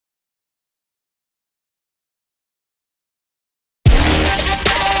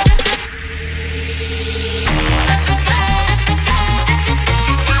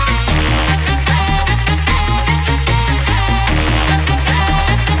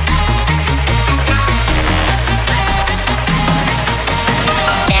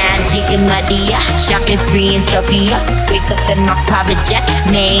in my dia, shopping spree in Sophia. Wake up in my private jet,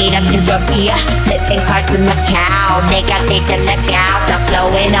 made up in Sophia. Flipping cars in Macau, they got they to look out. The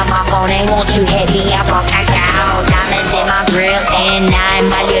flowing on my phone, and won't you hit me up on cacao? Diamonds in my grill, and I'm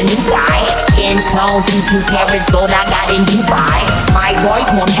my little new guy. Skin tone, 2 carats gold I got in Dubai. My boys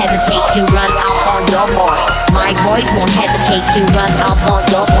won't hesitate to run up on your boy. My boys won't hesitate to run up on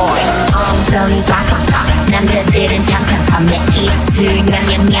your boy. 엉덩이 빡빡빡 남자들은 잠깐 밤에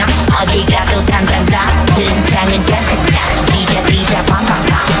있으면야 어디 가도 당당당 등장은 짜짜짜 비자 비자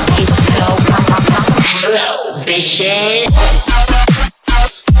팡팡팡 디스코 팡팡팡 bitches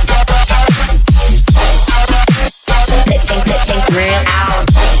flipping grill out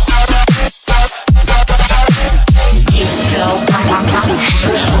disco 팡팡팡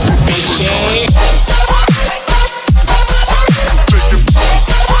bitches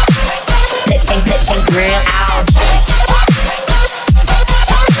flipping grill out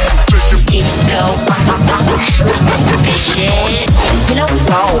disco bitches you know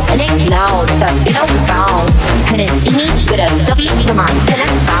roll I ain't low the you know phone couldn't see me with a selfie with my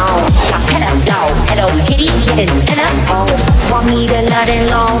telephone got hello kitty and hello want me to let it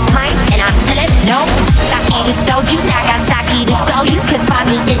long time and I'm telling no Saki to soju Nagasaki to show you can find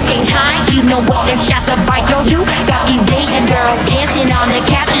me in Shanghai you know what them shots of I don't do got these Asian girls dancing on the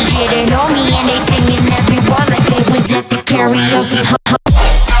caption yeah they know me and they singing every word like it was just a karaoke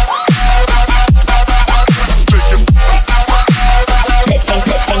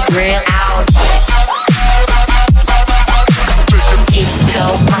flipping grill out disco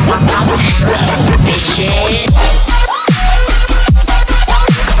bitches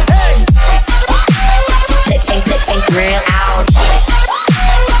flipping grill out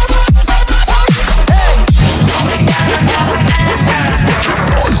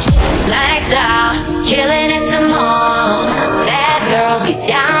lights out killing it some more bad girls get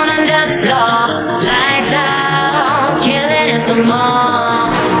down on the floor lights out killing it some more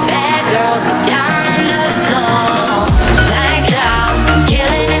bad girls get down on the floor lights out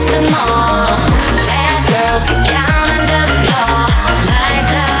killing it some more bad girls get down on the floor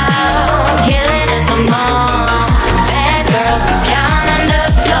lights out killing it some more bad girls get down on the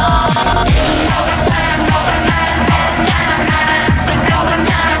floor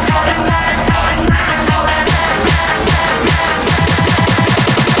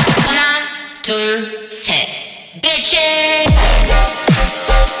둘, 셋, bitches!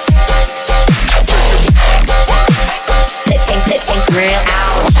 Flipping grill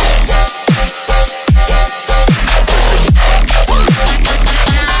out.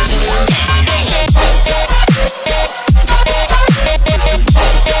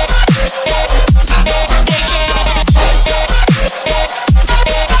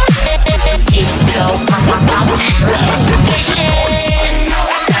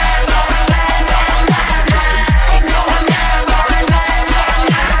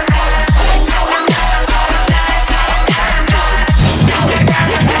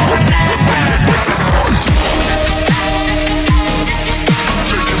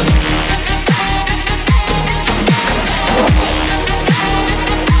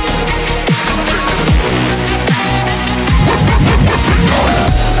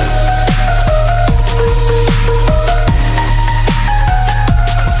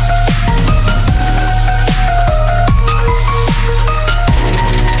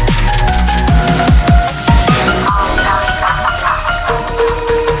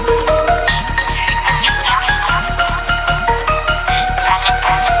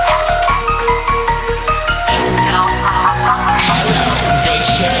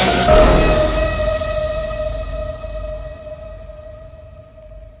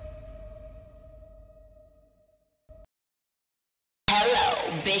 Hello,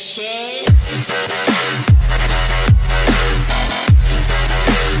 bitches.